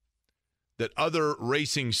reason that other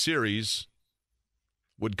racing series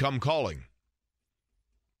would come calling,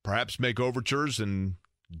 perhaps make overtures and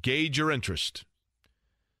gauge your interest.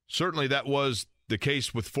 Certainly that was the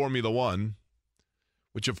case with Formula One,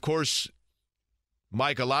 which, of course,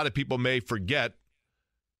 Mike, a lot of people may forget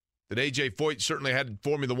that A.J. Foyt certainly had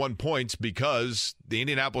Formula One points because the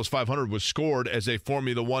Indianapolis 500 was scored as a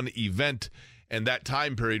Formula One event in that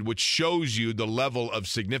time period, which shows you the level of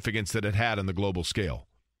significance that it had on the global scale.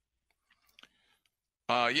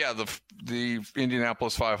 The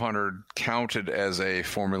Indianapolis 500 counted as a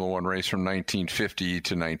Formula One race from 1950 to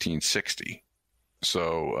 1960.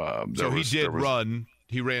 So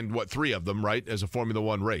he ran, 3 of them, right, as a Formula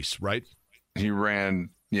One race, right? He ran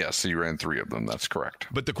 3 of them. That's correct.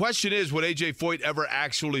 But the question is, would A.J. Foyt ever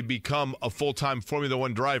actually become a full-time Formula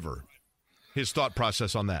One driver? His thought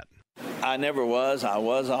process on that. I never was. I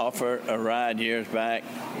was offered a ride years back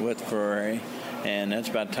with Ferrari, and that's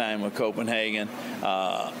about time with Copenhagen.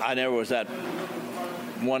 I never was that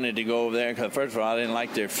wanted to go over there because, first of all, I didn't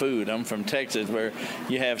like their food. I'm from Texas, where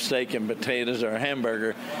you have steak and potatoes or a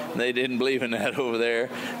hamburger. They didn't believe in that over there.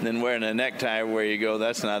 And then wearing a necktie where you go,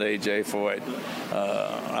 that's not A.J. Foyt.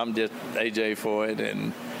 I'm just A.J. Foyt,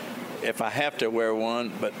 and if I have to wear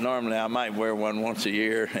one, but normally I might wear one once a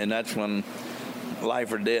year, and that's when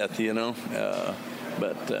life or death, you know.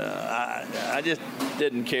 But I just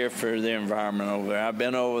didn't care for the environment over there. I've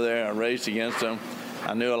been over there. I raced against them.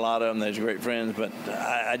 I knew a lot of them. They were great friends, but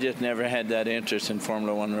I just never had that interest in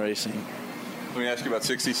Formula One racing. Let me ask you about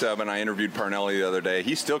 67. I interviewed Parnelli the other day.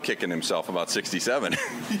 He's still kicking himself about 67.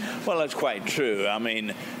 Well, that's quite true. I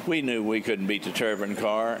mean, we knew we couldn't beat the Turbine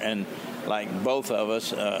car, and like both of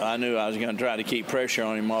us, I knew I was going to try to keep pressure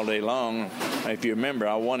on him all day long. If you remember,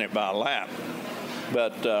 I won it by a lap.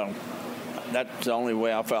 But that's the only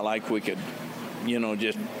way I felt like we could,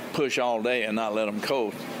 just push all day and not let them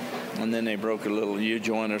coast. And then they broke a little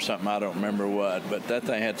U-joint or something, I don't remember what. But that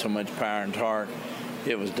thing had so much power and torque,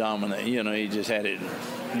 it was dominant. He just had it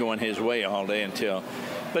going his way all day until.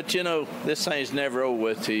 But, this thing's never over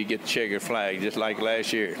with till you get the checkered flag, just like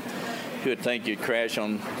last year. You would think you'd crash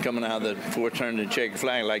on coming out of the fourth turn to checkered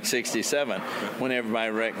flag like 67. When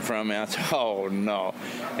everybody wrecked from me, I said, oh, no.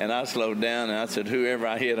 And I slowed down, and I said, whoever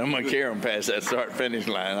I hit, I'm going to carry them past that start-finish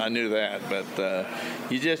line. I knew that. But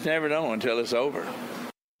you just never know until it's over.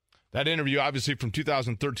 That interview, obviously, from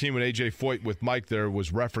 2013 when A.J. Foyt with Mike there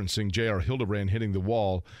was referencing J.R. Hildebrand hitting the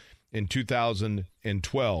wall in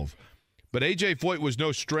 2012. But A.J. Foyt was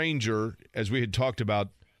no stranger, as we had talked about,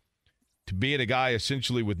 to being a guy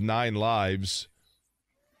essentially with 9 lives,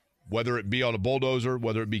 whether it be on a bulldozer,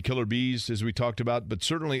 whether it be killer bees, as we talked about, but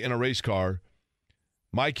certainly in a race car.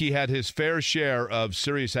 Mikey had his fair share of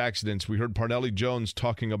serious accidents. We heard Parnelli Jones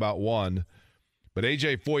talking about one. But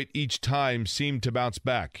A.J. Foyt each time seemed to bounce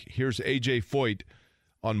back. Here's A.J. Foyt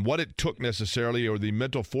on what it took necessarily, or the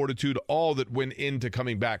mental fortitude, all that went into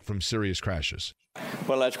coming back from serious crashes.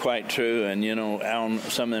 Well, that's quite true. And, on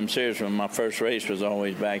some of them series, when my first race was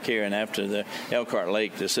always back here, and after the Elkhart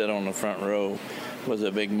Lake, to sit on the front row was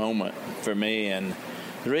a big moment for me. And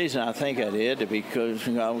the reason I think I did, because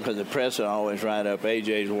the press would always write up,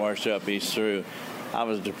 A.J.'s washed up, he's through. I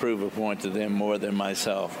was to prove a point to them more than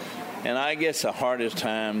myself. And I guess the hardest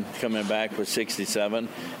time coming back was 67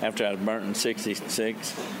 after I was burnt in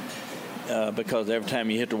 66 because every time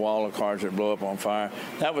you hit the wall, the cars would blow up on fire.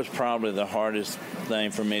 That was probably the hardest thing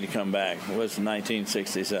for me to come back, was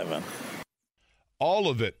 1967. All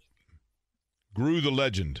of it grew the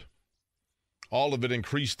legend. All of it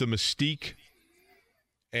increased the mystique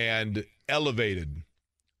and elevated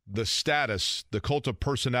the status, the cult of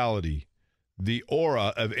personality, the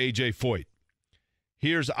aura of A.J. Foyt.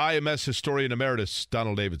 Here's IMS historian emeritus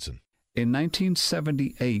Donald Davidson. In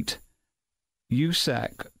 1978,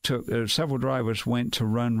 USAC took several drivers went to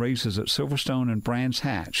run races at Silverstone and Brands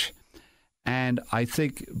Hatch, and I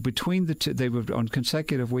think between the two, they were on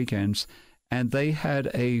consecutive weekends, and they had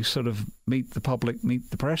a sort of meet the public, meet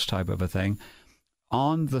the press type of a thing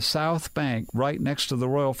on the South Bank, right next to the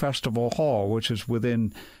Royal Festival Hall, which is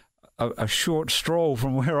within a short stroll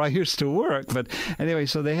from where I used to work. But anyway,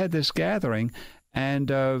 so they had this gathering.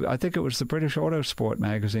 And I think it was the British Autosport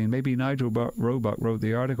magazine, maybe Nigel Roebuck wrote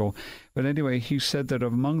the article. But anyway, he said that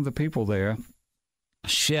among the people there,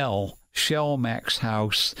 Shell Max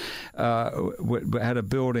House had a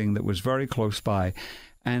building that was very close by.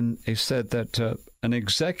 And he said that an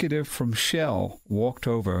executive from Shell walked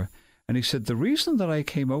over, and he said, the reason that I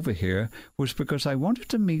came over here was because I wanted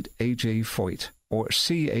to meet A.J. Foyt, or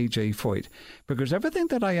see A.J. Foyt, because everything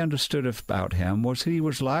that I understood about him was he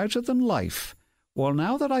was larger than life. Well,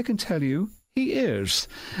 now that I can tell you, he is.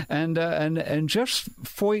 And just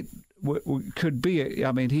Foyt could be,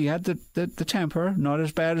 I mean, he had the temper, not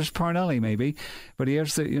as bad as Parnelli maybe, but he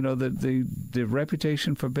has the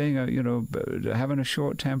reputation for being having a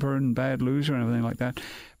short temper and bad loser and everything like that.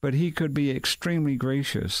 But he could be extremely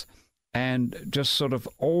gracious and just sort of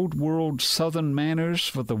old world Southern manners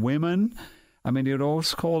for the women. I mean, he'd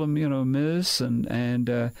always call them, Miss,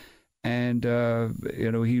 and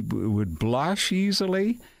he would blush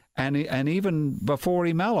easily, and even before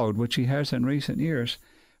he mellowed, which he has in recent years.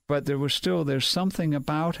 But there's something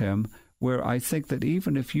about him where I think that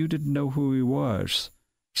even if you didn't know who he was,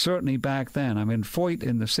 certainly back then, I mean, Foyt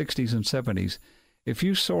in the 60s and 70s, if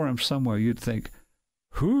you saw him somewhere, you'd think,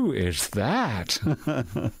 who is that?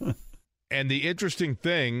 And the interesting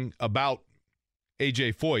thing about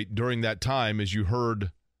A.J. Foyt during that time, as you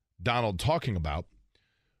heard Donald talking about,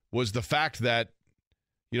 was the fact that,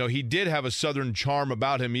 he did have a Southern charm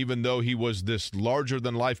about him, even though he was this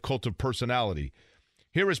larger-than-life cult of personality.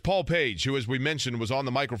 Here is Paul Page, who, as we mentioned, was on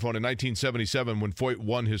the microphone in 1977 when Foyt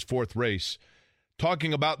won his fourth race,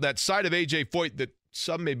 talking about that side of A.J. Foyt that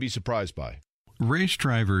some may be surprised by. Race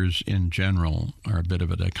drivers in general are a bit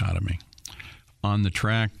of a dichotomy. On the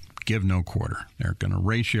track, give no quarter. They're going to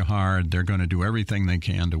race you hard. They're going to do everything they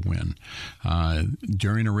can to win.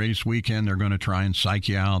 During a race weekend, they're going to try and psych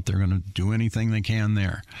you out. They're going to do anything they can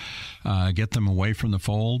there. Get them away from the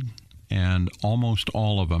fold, and almost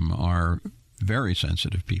all of them are very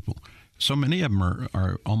sensitive people. So many of them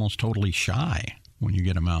are almost totally shy when you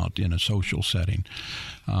get them out in a social setting.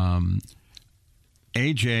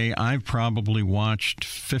 AJ, I've probably watched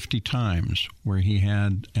 50 times where he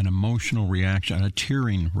had an emotional reaction, a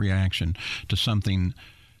tearing reaction to something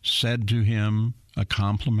said to him, a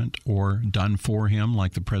compliment, or done for him,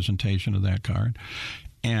 like the presentation of that card.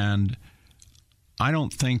 And I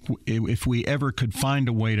don't think if we ever could find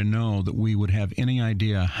a way to know that we would have any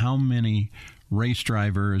idea how many race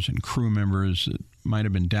drivers and crew members that might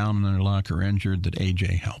have been down on their luck or injured that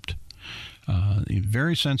AJ helped. A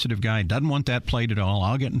very sensitive guy, doesn't want that played at all.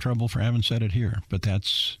 I'll get in trouble for having said it here, but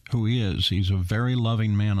that's who he is. He's a very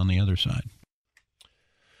loving man on the other side.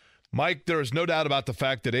 Mike, there is no doubt about the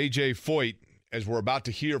fact that A.J. Foyt, as we're about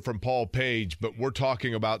to hear from Paul Page, but we're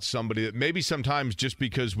talking about somebody that maybe sometimes just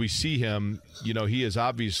because we see him, he is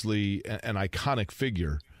obviously an iconic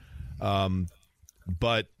figure.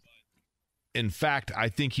 But in fact, I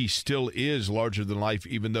think he still is larger than life,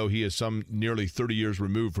 even though he is some nearly 30 years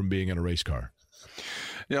removed from being in a race car.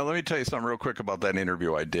 Let me tell you something real quick about that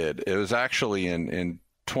interview I did. It was actually in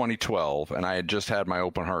 2012, and I had just had my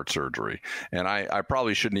open heart surgery, and I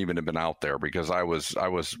probably shouldn't even have been out there because I was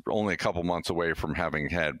only a couple months away from having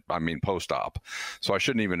had, post-op, so I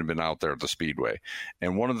shouldn't even have been out there at the Speedway.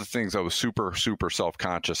 And one of the things I was super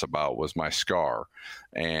self-conscious about was my scar,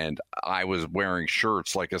 and I was wearing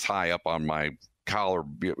shirts like as high up on my collar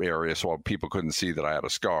area so people couldn't see that I had a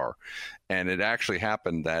scar. And it actually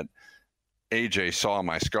happened that AJ saw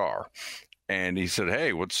my scar, and he said,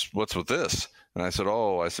 "Hey, what's with this?" And I said,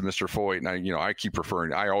 Mr. Foyt.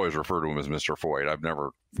 And I always refer to him as Mr. Foyt. I've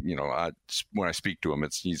never, when I speak to him,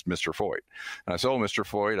 he's Mr. Foyt. And I said, Mr.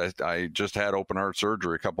 Foyt, I just had open heart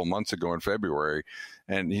surgery a couple months ago in February.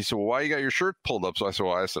 And he said, well, why you got your shirt pulled up? So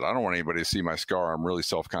I said, I don't want anybody to see my scar. I'm really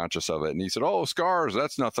self-conscious of it. And he said, scars,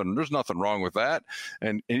 that's nothing. There's nothing wrong with that.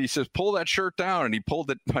 And he says, pull that shirt down. And he pulled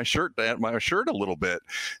my shirt a little bit.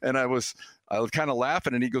 And I was kind of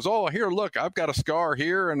laughing, and he goes, here, look, I've got a scar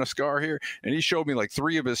here and a scar here. And he showed me like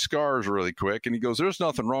 3 of his scars really quick. And he goes, there's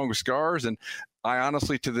nothing wrong with scars. And I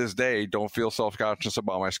honestly, to this day, don't feel self-conscious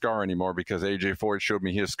about my scar anymore because A.J. Foyt showed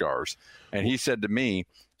me his scars. And he said to me,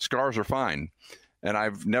 scars are fine. And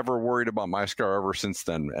I've never worried about my scar ever since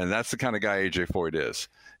then. And that's the kind of guy A.J. Foyt is.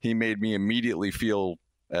 He made me immediately feel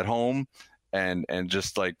at home. And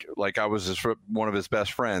just like I was one of his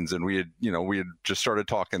best friends, and we had just started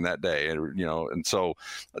talking that day, and so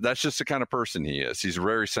that's just the kind of person he is. He's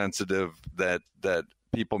very sensitive that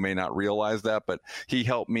people may not realize that, but he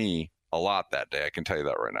helped me a lot that day. I can tell you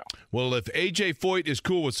that right now. Well, if A.J. Foyt is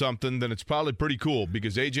cool with something, then it's probably pretty cool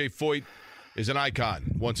because A.J. Foyt is an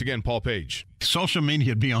icon. Once again, Paul Page. Social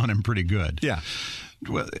media would be on him pretty good. Yeah.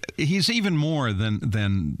 he's even more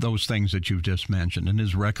than those things that you've just mentioned, and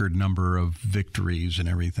his record number of victories and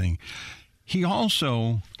everything. He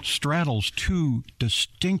also straddles two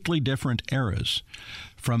distinctly different eras,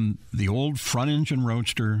 from the old front-engine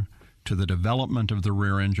roadster to the development of the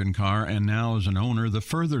rear-engine car, and now as an owner, the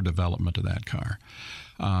further development of that car.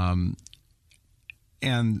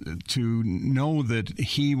 And to know that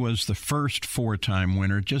he was the first four-time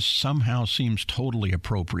winner just somehow seems totally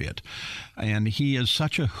appropriate. And he is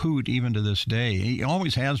such a hoot even to this day. He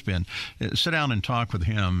always has been. Sit down and talk with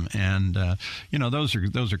him, and those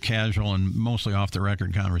are casual and mostly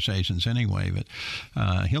off-the-record conversations anyway.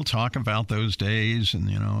 But he'll talk about those days, and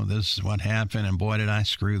this is what happened, and boy, did I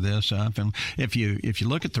screw this up. And if you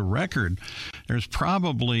look at the record, there's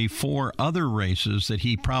probably 4 other races that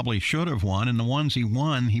he probably should have won, and the ones he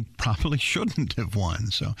won, he probably shouldn't have won.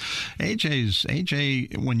 So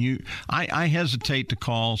AJ, when I hesitate to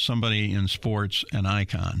call somebody in sports an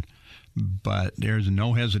icon, but there's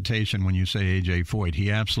no hesitation when you say AJ Foyt. He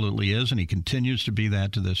absolutely is, and he continues to be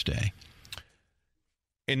that to this day.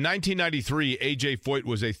 In 1993, AJ Foyt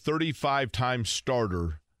was a 35-time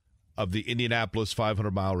starter of the Indianapolis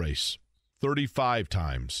 500-mile race. 35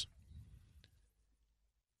 times.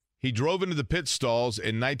 He drove into the pit stalls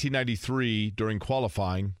in 1993 during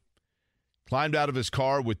qualifying, climbed out of his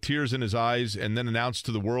car with tears in his eyes, and then announced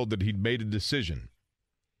to the world that he'd made a decision.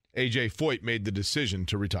 AJ Foyt made the decision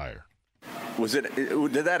to retire.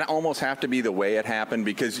 Did that almost have to be the way it happened?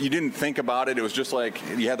 Because you didn't think about it. It was just like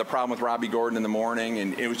you had the problem with Robbie Gordon in the morning,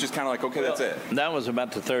 and it was just kind of like, okay, that's it. That was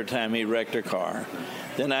about the 3rd time he wrecked a car.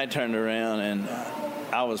 Then I turned around, and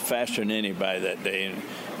I was faster than anybody that day.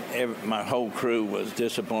 My whole crew was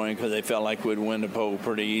disappointed because they felt like we'd win the pole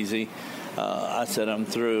pretty easy. I said, I'm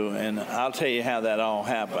through. And I'll tell you how that all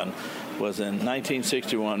happened. Was in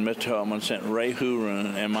 1961, Mr. Hellman sent Ray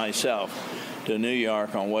Huron and myself to New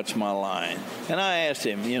York on What's My Line. And I asked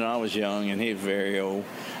him, I was young and he was very old.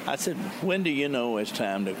 I said, when do you know it's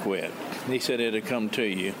time to quit? He said, it'll come to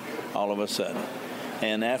you all of a sudden.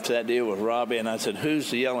 And after that deal with Robbie, and I said,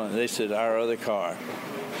 who's yelling? They said, our other car.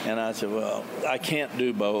 And I said, well, I can't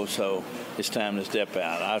do both, so it's time to step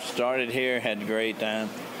out. I started here, had a great time,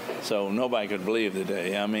 so nobody could believe the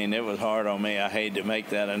day. I mean, it was hard on me. I hate to make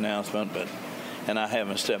that announcement, and I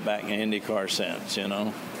haven't stepped back in IndyCar since,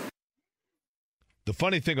 The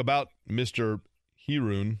funny thing about Mr.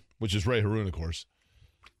 Hiroon, which is Ray Haroon, of course,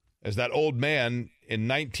 is that old man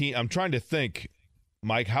I'm trying to think,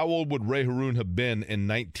 Mike, how old would Ray Haroon have been in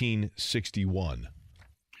 1961?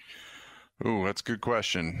 Ooh, that's a good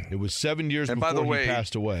question. It was 7 years before he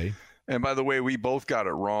passed away. And by the way, we both got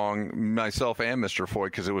it wrong, myself and Mr. Foyt,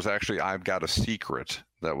 because it was actually I've Got a Secret.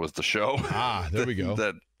 That was the show. Ah, there we go.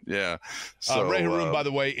 Yeah. So, Ray Haroon, by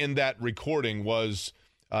the way, in that recording was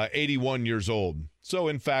 81 years old. So,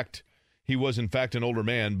 in fact, he was, in fact, an older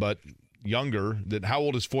man, but younger. How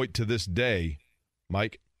old is Foyt to this day,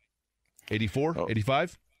 Mike? 84?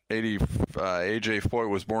 85? AJ Foyt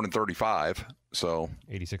was born in 35, so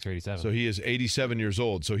 86 or 87. So he is 87 years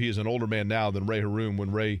old. So he is an older man now than Ray Haroon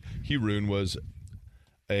when Ray Haroon was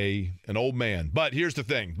an old man. But here's the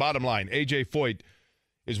thing. Bottom line, AJ Foyt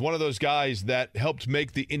is one of those guys that helped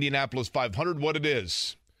make the Indianapolis 500 what it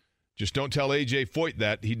is. Just don't tell AJ Foyt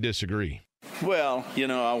that. He'd disagree. Well,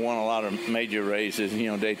 I won a lot of major races,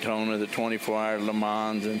 Daytona, the 24-hour Le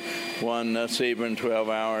Mans, and won Sebring 12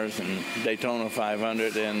 hours, and Daytona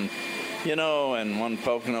 500, and, and won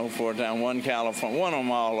Pocono 4 times, won California, won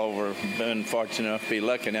them all over. Been fortunate enough to be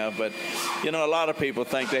lucky enough. But, a lot of people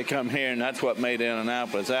think they come here, and that's what made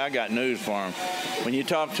Indianapolis. I got news for them. When you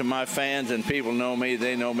talk to my fans and people know me,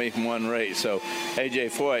 they know me from one race. So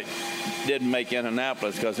AJ Foyt didn't make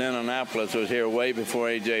Indianapolis because Indianapolis was here way before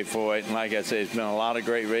AJ Foyt. And like I said, it's been a lot of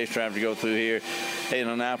great racetracks to go through here.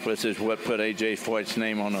 Indianapolis is what put AJ Foyt's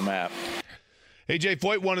name on the map. AJ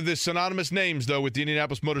Foyt, one of the synonymous names, though, with the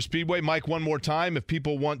Indianapolis Motor Speedway. Mike, one more time, if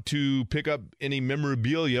people want to pick up any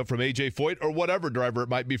memorabilia from AJ Foyt or whatever driver it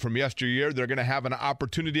might be from yesteryear, they're going to have an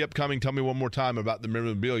opportunity upcoming. Tell me one more time about the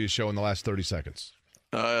memorabilia show in the last 30 seconds.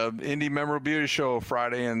 Indy Memorabilia Show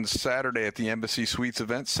Friday and Saturday at the Embassy Suites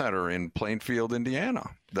Event Center in Plainfield, Indiana.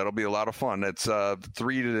 That'll be a lot of fun. It's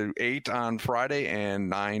 3 to 8 on Friday and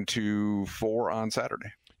 9 to 4 on Saturday.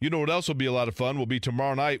 You know what else will be a lot of fun will be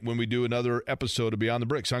tomorrow night when we do another episode of Beyond the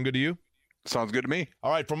Bricks. Sound good to you? Sounds good to me.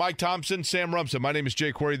 All right, for Mike Thompson, Sam Rumson, my name is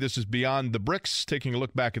Jay Query. This is Beyond the Bricks, taking a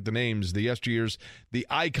look back at the names, the yesteryears, the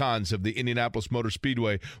icons of the Indianapolis Motor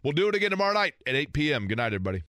Speedway. We'll do it again tomorrow night at 8 p.m. Good night, everybody.